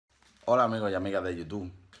Hola amigos y amigas de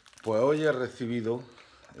YouTube. Pues hoy he recibido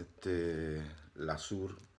este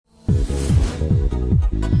Lasur.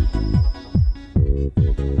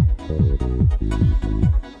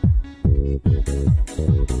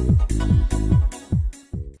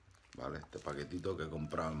 Vale, este paquetito que he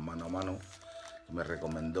comprado en Manomano, que me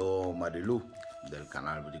recomendó Mari Luz del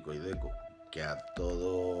canal Bricoydeco, que a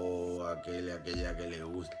todo aquel y aquella que le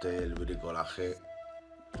guste el bricolaje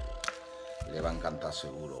le va a encantar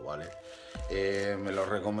seguro, ¿vale? Me lo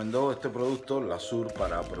recomendó este producto, Lasur,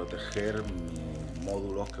 para proteger mis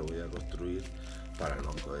módulos que voy a construir para el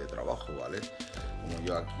banco de trabajo, ¿vale? Como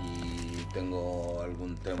yo aquí tengo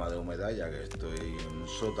algún tema de humedad, ya que estoy en un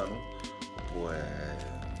sótano, pues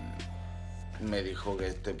me dijo que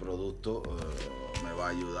este producto me va a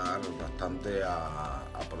ayudar bastante a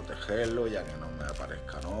protegerlo, ya que no me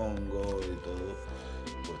aparezcan hongos y todo,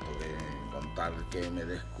 puesto que con tal que me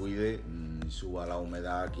descuide y suba la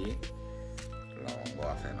humedad aquí, los hongos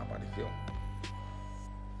hacen aparición.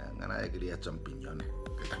 Me dan ganas de criar champiñones,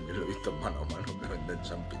 que también lo he visto en mano a mano que venden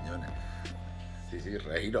champiñones. Sí,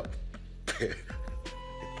 reíros.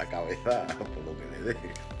 Esta cabeza, por lo que le dé.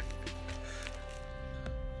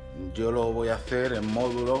 Yo lo voy a hacer en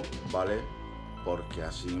módulos, ¿vale? Porque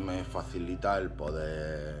así me facilita el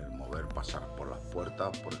poder mover, pasar por las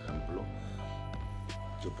puertas, por ejemplo.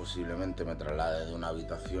 Yo posiblemente me traslade de una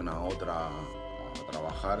habitación a otra a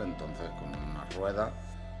trabajar, entonces con una rueda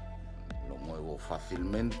lo muevo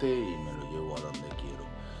fácilmente y me lo llevo a donde quiero.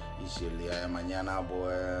 Y si el día de mañana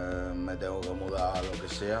pues me tengo que mudar a lo que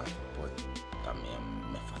sea, pues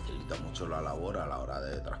también me facilita mucho la labor a la hora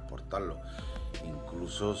de transportarlo.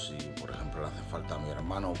 Incluso si por ejemplo le hace falta a mi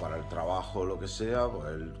hermano para el trabajo o lo que sea, pues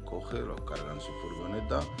él coge, los carga en su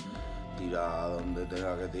furgoneta, tira donde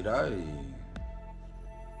tenga que tirar y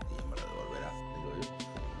me lo devolverá, digo yo.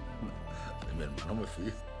 De mi hermano me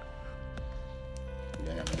fío.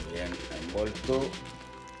 Viene muy bien envuelto,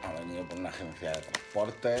 ha venido por una agencia de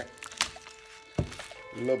transporte.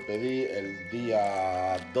 Lo pedí el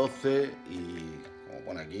día 12 y, como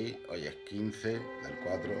pone aquí, hoy es 15 del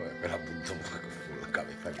 4, me lo apunto por la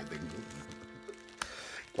cabeza que tengo.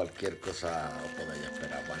 Cualquier cosa os podéis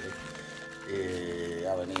esperar, ¿vale?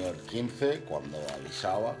 Ha venido el 15 cuando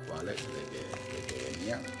avisaba, ¿vale? De que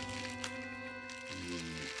venía.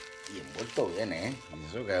 Y envuelto viene, ¿eh? Y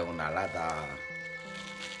eso que es una lata,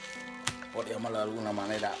 por llamarlo de alguna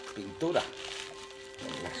manera, pintura.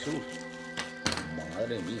 El Lasur.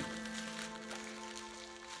 Madre mía.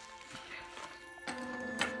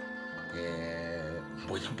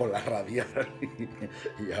 Voy a por la radial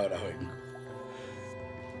y ahora vengo.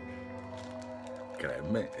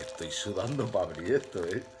 Creedme, estoy sudando para abrir esto,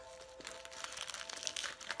 ¿eh?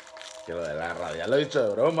 Que lo de la radial lo he dicho de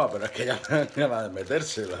broma, pero es que ya me dan ganas de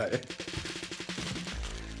metérsela, ¿eh?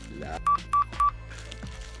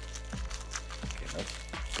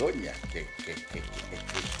 Coña, que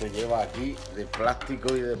esto lleva aquí de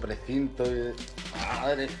plástico y de precinto y de...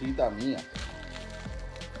 ¡Madrecita mía!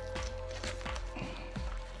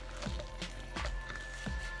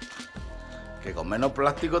 Que con menos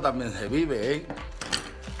plástico también se vive, ¿eh?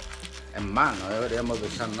 Es más, no deberíamos de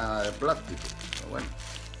usar nada de plástico, pero bueno.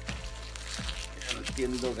 Yo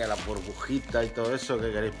entiendo que la burbujita y todo eso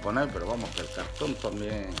que queréis poner, pero vamos, que el cartón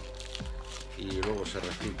también... Y luego se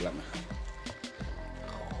recicla mejor.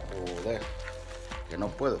 Joder, que no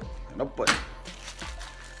puedo.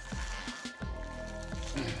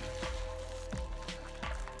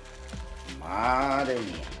 Madre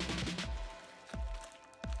mía.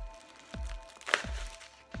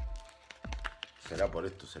 Será por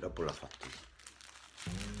esto, será por la factura.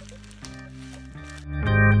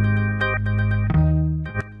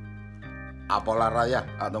 A por la raya,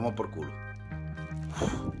 a tomar por culo.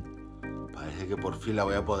 Parece que por fin la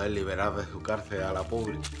voy a poder liberar de su cárcel a la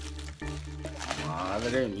pobre.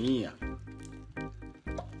 Madre mía.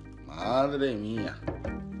 Madre mía.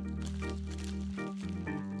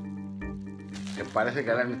 Que parece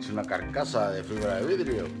que le han hecho una carcasa de fibra de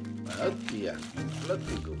vidrio. Hostia,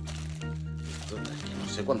 plástico. Esto es que no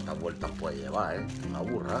sé cuántas vueltas puede llevar, ¿eh? Una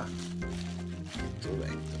burra. Tú ves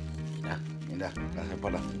esto. Mira, la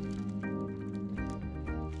separación.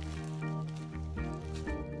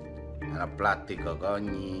 Era plástico,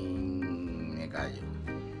 coño. Me callo.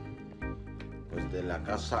 Pues de la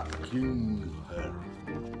casa Kilnher.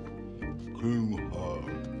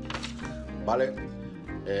 Vale.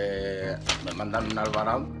 Me mandan un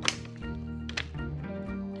albarán.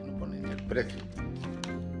 No pone ni el precio.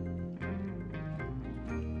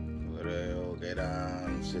 Creo que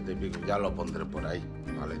eran 7 y pico. Ya lo pondré por ahí,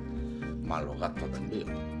 ¿vale? Más los gastos de envío,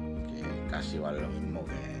 que casi vale lo mismo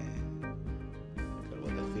que el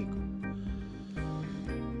botecico.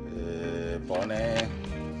 Pone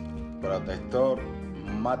protector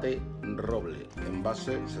mate roble,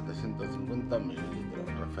 envase 750 mililitros,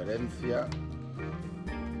 referencia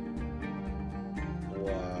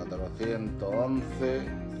 411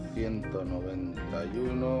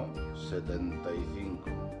 191 75.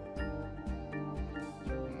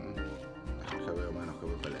 Es que veo menos que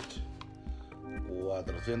voy leche.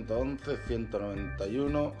 411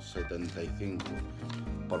 191 75,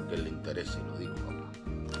 porque le interese, lo digo.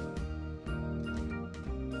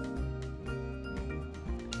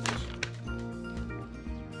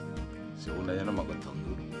 Según ella no me ha costado un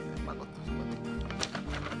duro, me ha costado 50.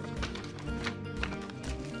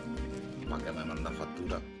 ¿Para qué me manda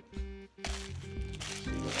factura?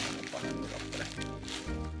 Sí, porque no me ponen los precios.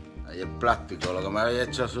 Ahí el plástico, lo que me habéis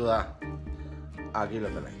hecho sudar. Aquí lo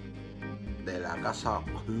tenéis. De la casa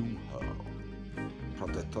Kilnher.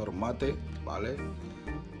 Protector mate, ¿vale?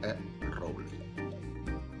 Es roble.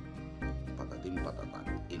 Patatín,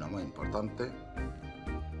 patatán. Y lo más importante,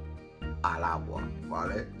 al agua,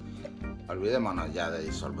 ¿vale? Olvidémonos ya de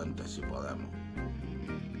disolventes si podemos.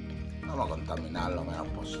 Vamos a contaminar lo menos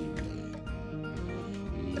posible.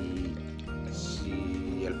 Y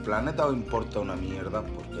si el planeta os importa una mierda,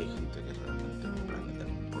 porque hay gente que realmente el planeta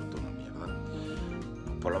le importa una mierda,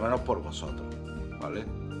 pues por lo menos por vosotros, ¿vale?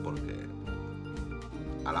 Porque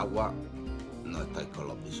al agua no estáis con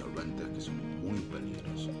los disolventes, que son muy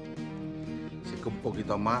peligrosos. Si es que un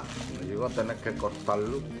poquito más, si me llego a tener que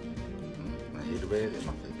cortarlo, me sirve de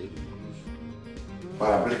macetín.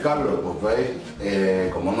 Para aplicarlo, pues veis,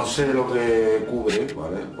 como no sé lo que cubre,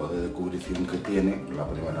 ¿vale? El poder de cubrición que tiene, la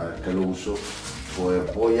primera vez que lo uso,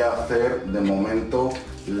 pues voy a hacer de momento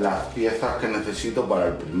las piezas que necesito para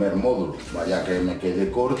el primer módulo, vaya que me quede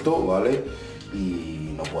corto, ¿vale?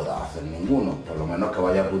 Y no pueda hacer ninguno, por lo menos que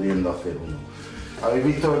vaya pudiendo hacer uno. Habéis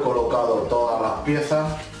visto que he colocado todas las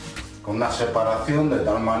piezas con una separación de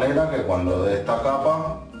tal manera que cuando dé esta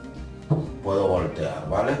capa puedo voltear,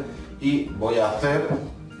 ¿vale? Y voy a hacer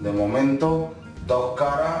de momento dos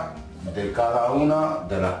caras de cada una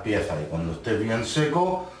de las piezas, y cuando esté bien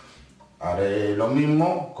seco haré lo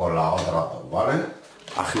mismo con las otras dos, ¿vale?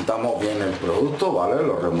 Agitamos bien el producto, ¿vale?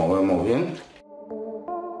 Lo removemos bien.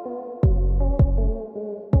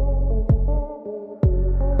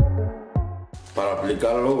 Para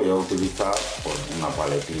aplicarlo voy a utilizar pues, una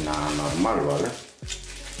paletina normal, ¿vale?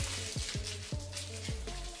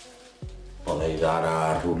 Podéis dar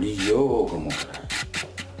a rulillo o como queráis.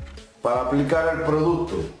 Para aplicar el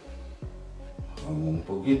producto, vamos un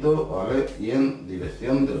poquito, ¿vale? Y en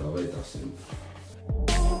dirección de la veta siempre.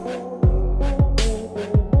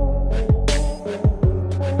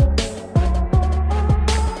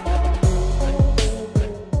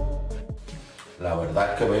 La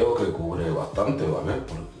verdad es que veo que cubre bastante, ¿vale?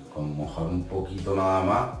 Porque con mojar un poquito nada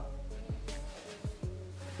más,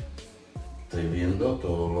 estoy viendo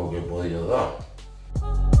todo lo que he podido dar.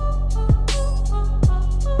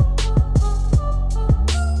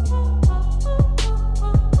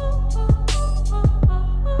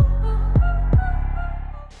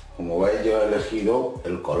 Como veis, yo he elegido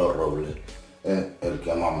el color roble, es el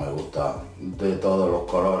que más me gusta de todos los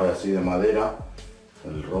colores así de madera.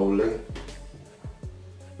 El roble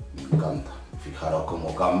me encanta. Fijaros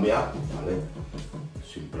cómo cambia, ¿vale?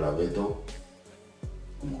 Simple abeto,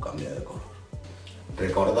 cómo cambia de color.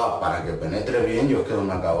 Recordad, para que penetre bien, yo quiero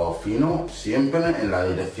un acabado fino, siempre en la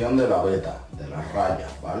dirección de la veta, de las rayas,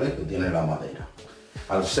 ¿vale? Que tiene la madera.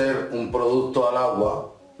 Al ser un producto al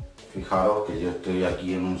agua, fijaros que yo estoy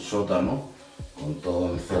aquí en un sótano, con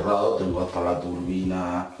todo encerrado, tengo hasta la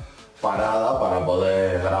turbina parada para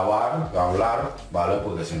poder grabar, hablar, ¿vale?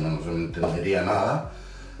 Porque si no, no se me entendería nada,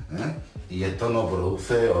 ¿eh? Y esto no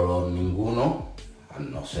produce olor ninguno, al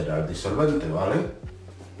no ser al disolvente, ¿vale?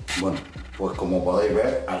 Bueno, pues como podéis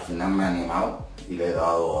ver, al final me he animado y le he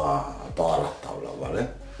dado a todas las tablas, ¿vale?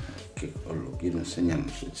 Que os lo quiero enseñar, no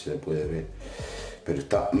sé si se puede ver, pero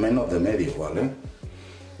está menos de medio, ¿vale?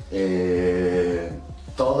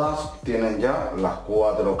 Todas tienen ya las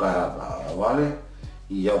 4 caras dadas, ¿vale?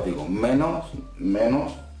 Y ya os digo, menos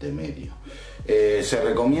de medio. Se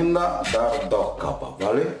recomienda dar 2 capas,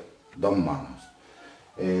 ¿vale? 2 manos.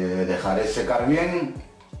 Dejaré secar bien.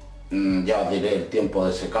 Ya os diré el tiempo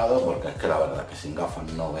de secado, porque es que la verdad es que sin gafas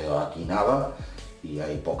no veo aquí nada y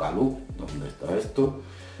hay poca luz. ¿Dónde está esto?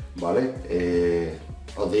 ¿Vale?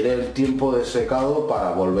 Os diré el tiempo de secado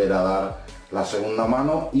para volver a dar la segunda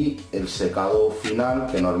mano y el secado final,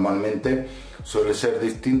 que normalmente suele ser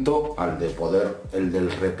distinto al de el del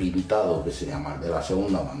repintado, que se llama, el de la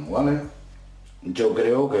segunda mano, ¿vale? Yo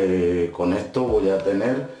creo que con esto voy a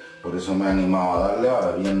tener, por eso me he animado a darle,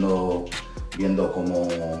 ahora viendo cómo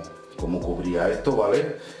cómo cubría esto,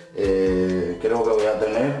 ¿vale? Creo que voy a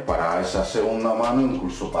tener para esa segunda mano,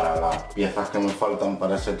 incluso para las piezas que me faltan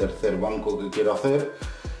para ese tercer banco que quiero hacer,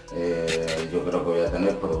 yo creo que voy a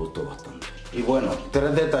tener producto bastante. Y bueno,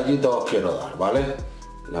 3 detallitos os quiero dar, ¿vale?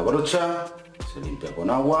 La brocha se limpia con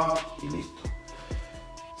agua y listo.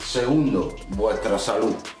 Segundo, vuestra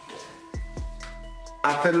salud.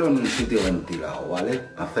 Hacerlo en un sitio ventilado, ¿vale?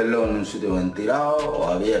 Hacerlo en un sitio ventilado o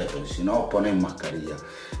abierto, y si no os ponéis mascarilla.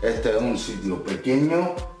 Este es un sitio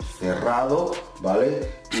pequeño, cerrado,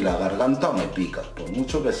 ¿vale? Y la garganta me pica, por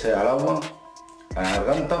mucho que sea el agua, la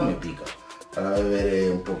garganta me pica. Ahora beberé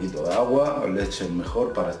un poquito de agua, leche es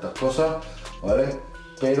mejor para estas cosas, ¿vale?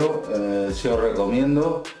 Pero sí os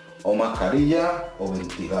recomiendo o mascarilla o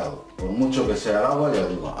ventilado, por mucho que sea el agua, ya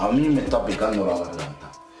digo, a mí me está picando la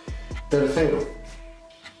garganta. Tercero,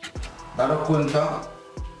 daros cuenta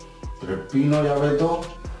que el pino y abeto,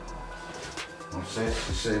 no sé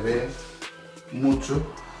si se ve mucho,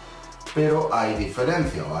 pero hay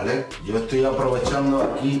diferencia, ¿vale? Yo estoy aprovechando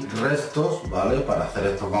aquí restos, ¿vale? Para hacer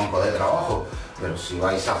estos bancos de trabajo, pero si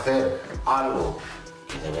vais a hacer algo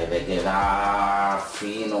que debe de quedar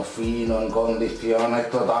fino, en condiciones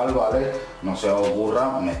total, ¿vale? No se os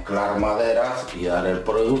ocurra mezclar maderas y dar el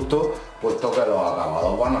producto, puesto que los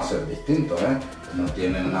acabados van a ser distintos, ¿eh? No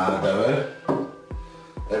tienen nada que ver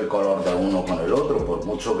el color de uno con el otro, por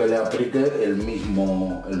mucho que le aplique el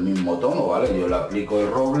mismo tono, ¿vale? Yo le aplico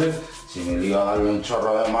el roble, si me lío a darle un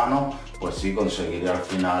chorro de mano, pues sí conseguiré al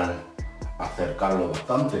final acercarlo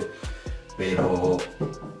bastante, pero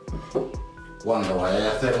cuando vayáis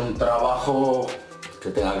a hacer un trabajo que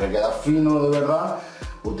tenga que quedar fino de verdad,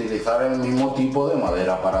 utilizar el mismo tipo de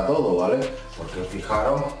madera para todo, ¿vale? Porque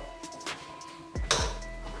fijaros,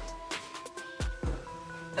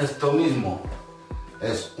 esto mismo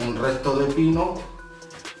es un resto de pino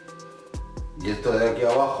y esto de aquí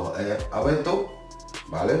abajo es abeto,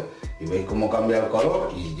 ¿vale? Y veis cómo cambia el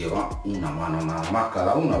color y lleva una mano nada más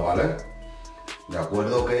cada una, ¿vale? De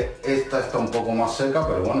acuerdo que esta está un poco más seca,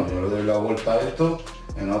 pero bueno, yo le doy la vuelta a esto,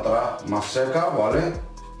 en otra más seca, ¿vale?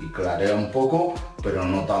 Y clarea un poco, pero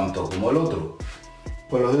no tanto como el otro.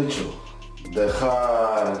 Pues lo dicho,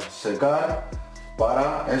 dejar secar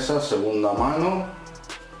para esa segunda mano.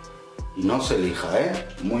 Y no se lija, ¿eh?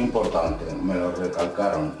 Muy importante, me lo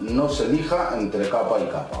recalcaron, no se lija entre capa y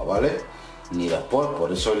capa, ¿vale? Ni después,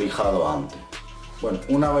 por eso he lijado antes. Bueno,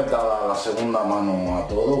 una vez dada la segunda mano a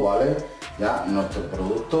todo, ¿vale? Ya nuestro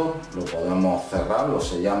producto lo podemos cerrar, lo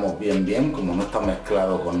sellamos bien, como no está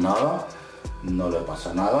mezclado con nada, no le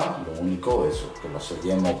pasa nada, lo único es eso, que lo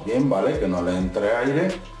sellemos bien, ¿vale? Que no le entre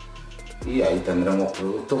aire y ahí tendremos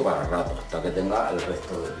producto para rato, hasta que tenga el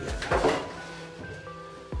resto de piezas.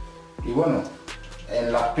 Y bueno,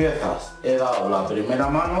 en las piezas he dado la primera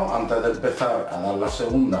mano, antes de empezar a dar la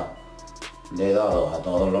segunda le he dado a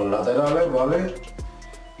todos los laterales, ¿vale?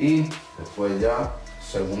 Y después ya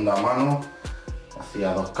segunda mano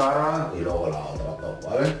hacía 2 caras y luego las otras 2,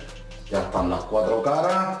 ¿vale? Ya están las 4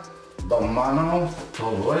 caras, 2 manos,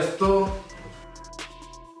 todo esto